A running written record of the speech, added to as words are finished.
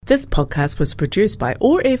This podcast was produced by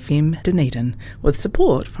OARsome Dunedin with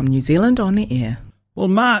support from New Zealand On the Air. Well,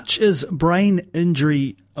 March is Brain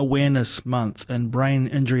Injury Awareness Month, and Brain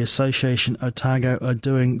Injury Association Otago are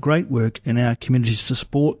doing great work in our communities to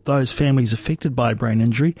support those families affected by brain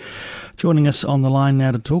injury. Joining us on the line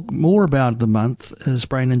now to talk more about the month is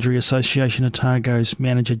Brain Injury Association Otago's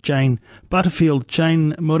manager, Jane Butterfield.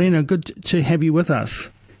 Jane Moreno, good to have you with us.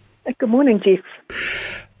 Good morning, Jeff.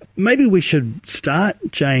 Maybe we should start,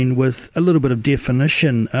 Jane, with a little bit of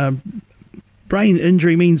definition. Brain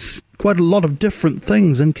injury means quite a lot of different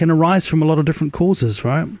things and can arise from a lot of different causes,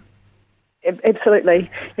 right?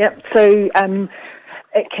 Absolutely. Yep. So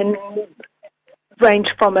it can range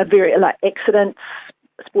from accidents,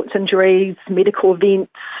 sports injuries, medical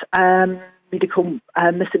events, medical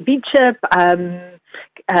misadventure,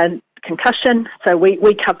 and concussion. So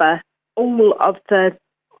we cover all of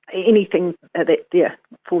anything that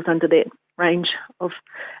falls under that range of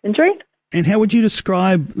injury. And how would you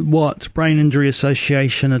describe what Brain Injury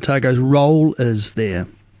Association Otago's role is there?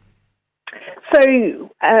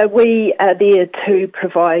 So we are there to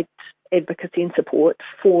provide advocacy and support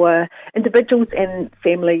for individuals and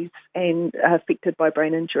families affected by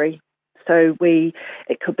brain injury. So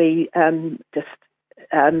it could be just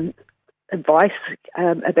advice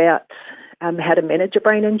about how to manage a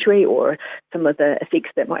brain injury or some of the effects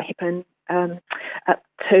that might happen, up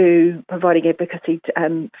to providing advocacy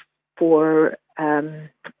for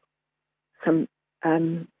some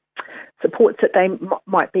supports that they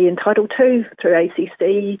might be entitled to through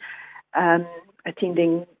ACC,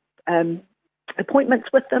 attending appointments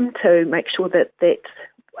with them to make sure that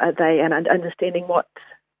they are understanding what's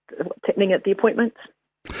happening at the appointments.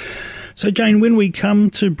 So, Jane, when we come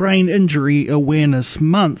to Brain Injury Awareness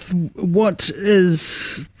Month, what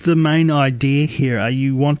is the main idea here? Are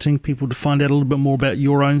you wanting people to find out a little bit more about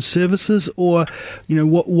your own services, or,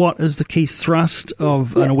 what is the key thrust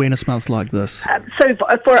of an awareness month like this? So,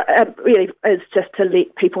 really, it's just to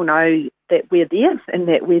let people know that we're there and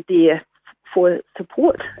that we're there for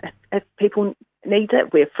support. If people need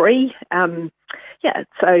it, we're free.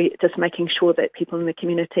 So just making sure that people in the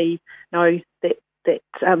community know that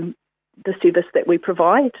the service that we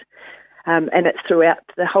provide, and it's throughout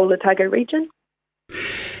the whole Otago region.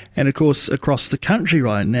 And of course, across the country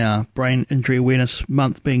right now, Brain Injury Awareness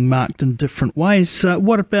Month being marked in different ways.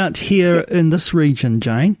 What about here in this region,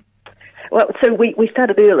 Jane? Well, so we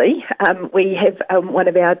started early. We have one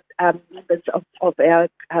of our members of our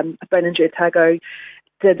Brain Injury Otago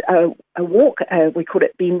did a walk. We called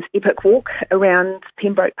it Ben's Epic Walk around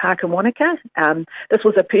Pembroke Park in Wanaka. This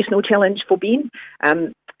was a personal challenge for Ben.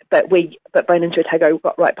 But Brain Injury Otago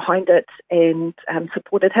got right behind it and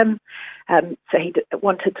supported him. So he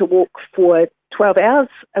wanted to walk for 12 hours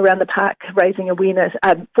around the park, raising awareness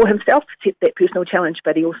for himself, set that personal challenge,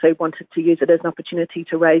 but he also wanted to use it as an opportunity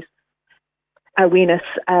to raise awareness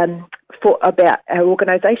about our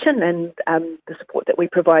organisation and the support that we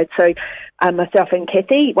provide. So myself and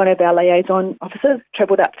Kathy, one of our liaison officers,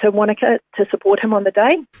 travelled up to Wanaka to support him on the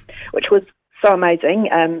day, which was so amazing.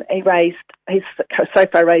 He's so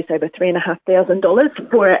far raised over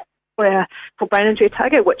 $3,500 for Brain Injury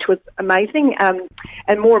Otago, which was amazing. And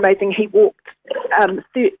more amazing, he walked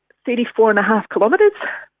 34.5 kilometres.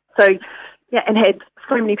 So, and had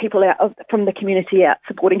so many people from the community out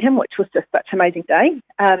supporting him, which was just such an amazing day.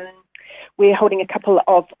 We're holding a couple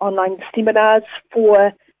of online seminars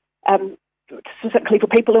specifically for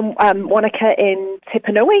people in Wanaka and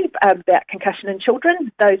Tepanui about concussion in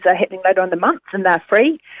children. Those are happening later on in the month and they're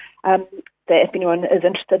free. That if anyone is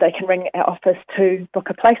interested, they can ring our office to book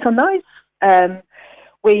a place on those.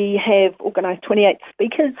 We have organised 28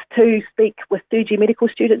 speakers to speak with third year medical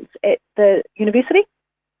students at the university,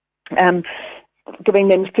 giving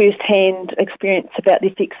them first-hand experience about the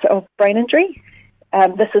effects of brain injury.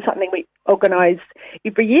 This is something we organise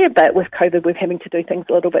every year, but with COVID we're having to do things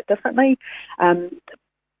a little bit differently.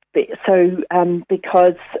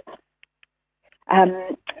 Because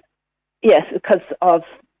of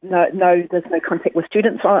there's no contact with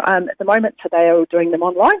students at the moment, so they are all doing them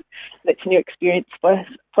online. That's a new experience for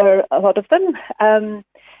a lot of them.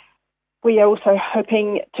 We are also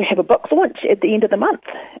hoping to have a book launch at the end of the month.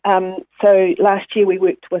 So last year we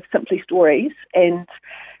worked with Simply Stories and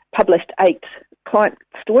published 8 client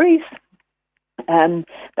stories. The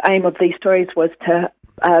aim of these stories was to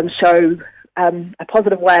show a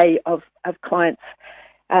positive way of clients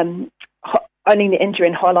owning the injury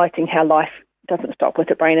and highlighting how life doesn't stop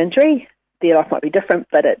with a brain injury. Their life might be different,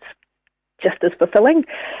 but it's just as fulfilling.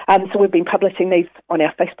 So we've been publishing these on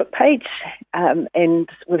our Facebook page, and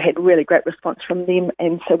we've had really great response from them,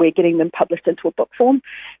 and so we're getting them published into a book form.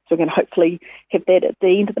 So we're going to hopefully have that at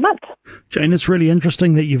the end of the month. Jane, it's really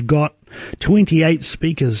interesting that you've got 28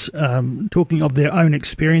 speakers talking of their own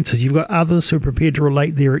experiences. You've got others who are prepared to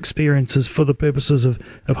relate their experiences for the purposes of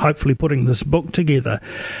hopefully putting this book together.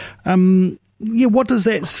 What does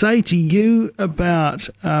that say to you about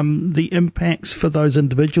the impacts for those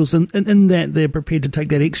individuals in that they're prepared to take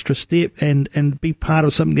that extra step and be part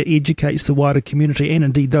of something that educates the wider community and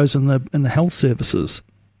indeed those in the health services?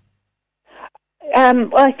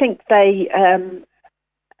 Well, I think they,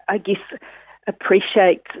 I guess,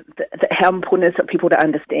 appreciate how important it is for people to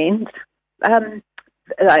understand,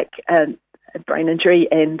 brain injury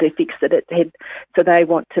and the effects that it had. So they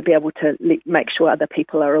want to be able to make sure other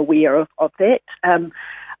people are aware of that.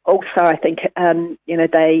 Also, I think,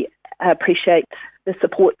 they appreciate the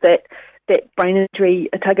support that Brain Injury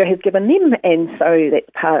Otago has given them, and so that's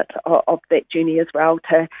part of that journey as well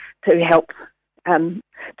to help to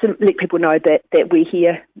let people know that we're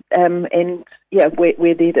here, and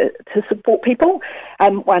we're there to support people.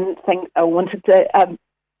 One thing I wanted to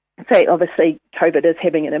say, obviously, COVID is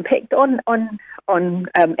having an impact on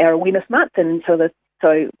our awareness month, and so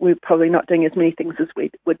we're probably not doing as many things as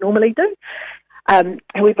we would normally do.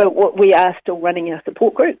 However, we are still running our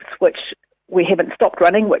support groups, which we haven't stopped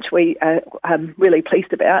running, which we are really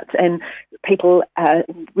pleased about, and people are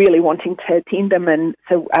really wanting to attend them. And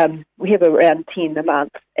so we have around 10 a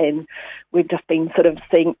month, and we've just been sort of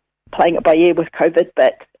playing it by ear with COVID,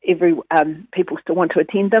 but people still want to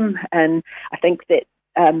attend them, and I think that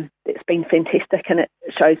it's been fantastic, and it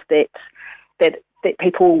shows that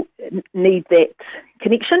people need that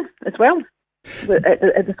connection as well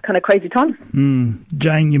at this kind of crazy time.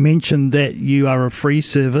 Jane, you mentioned that you are a free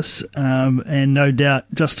service, and no doubt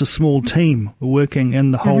just a small team working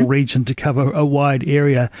in the whole region to cover a wide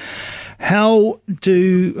area. How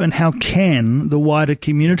can the wider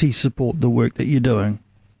community support the work that you're doing?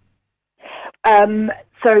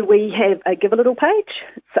 So we have a Give a Little page,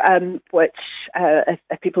 which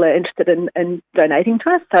if people are interested in donating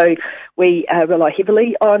to us. So we rely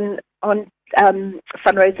heavily on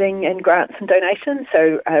fundraising and grants and donations.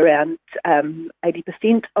 So around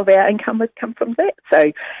 80% of our income would come from that.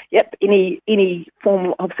 So, any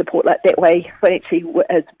form of support like that way financially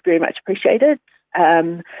is very much appreciated.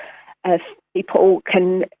 If people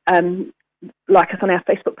can like us on our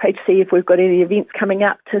Facebook page, see if we've got any events coming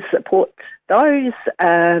up to support those,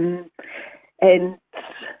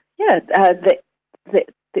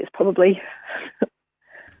 that's probably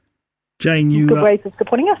Jane, good ways of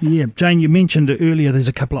supporting us. Yeah, Jane, you mentioned earlier there's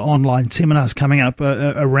a couple of online seminars coming up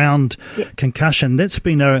around concussion. That's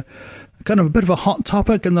been a kind of a bit of a hot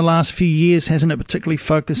topic in the last few years, hasn't it? Particularly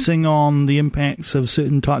focusing on the impacts of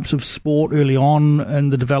certain types of sport early on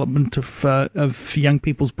and the development of young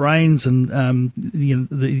people's brains and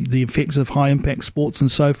the effects of high impact sports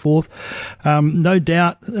and so forth. No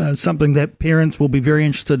doubt something that parents will be very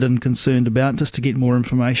interested and concerned about, just to get more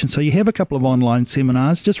information. So you have a couple of online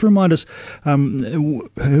seminars. Just remind us who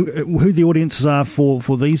the audiences are for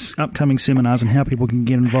these upcoming seminars and how people can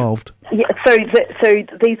get involved. Yeah, so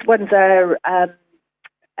these ones are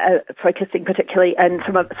focusing particularly in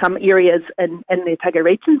some areas in the Otago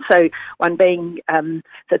region. So one being the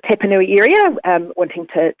Tapanui area, wanting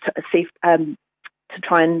to see to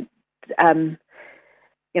try and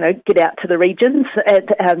get out to the regions,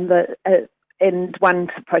 and one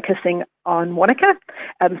focusing on Wanaka.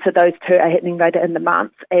 So those two are happening later in the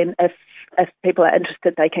month, and if people are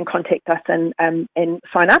interested, they can contact us and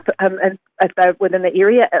sign up if they're within the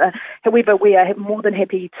area. However, we are more than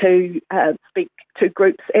happy to speak to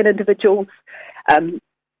groups and individuals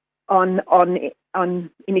on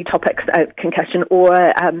any topics, concussion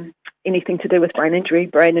or anything to do with brain injury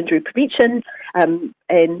prevention, and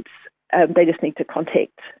they just need to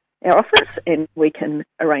contact our office, and we can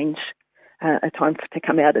arrange a time to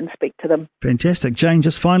come out and speak to them. Fantastic. Jane,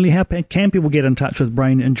 just finally, how can people get in touch with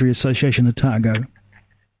Brain Injury Association Otago?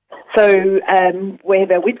 So we have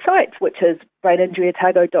our website, which is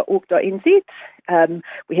braininjuryotago.org.nz.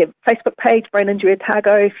 We have a Facebook page, Brain Injury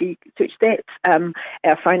Otago, if you search that.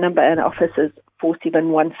 Our phone number in our office is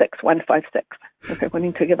 4716 if you're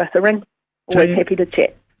wanting to give us a ring. Always happy to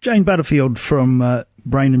chat. Jane Butterfield from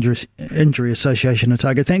Brain Injury Association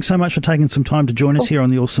Otago, thanks so much for taking some time to join us here on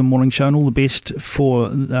the OARsome Morning Show, and all the best for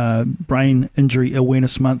Brain Injury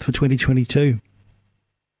Awareness Month for 2022.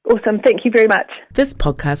 Awesome, thank you very much. This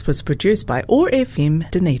podcast was produced by OARfM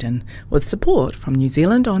Dunedin with support from New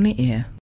Zealand On the Air.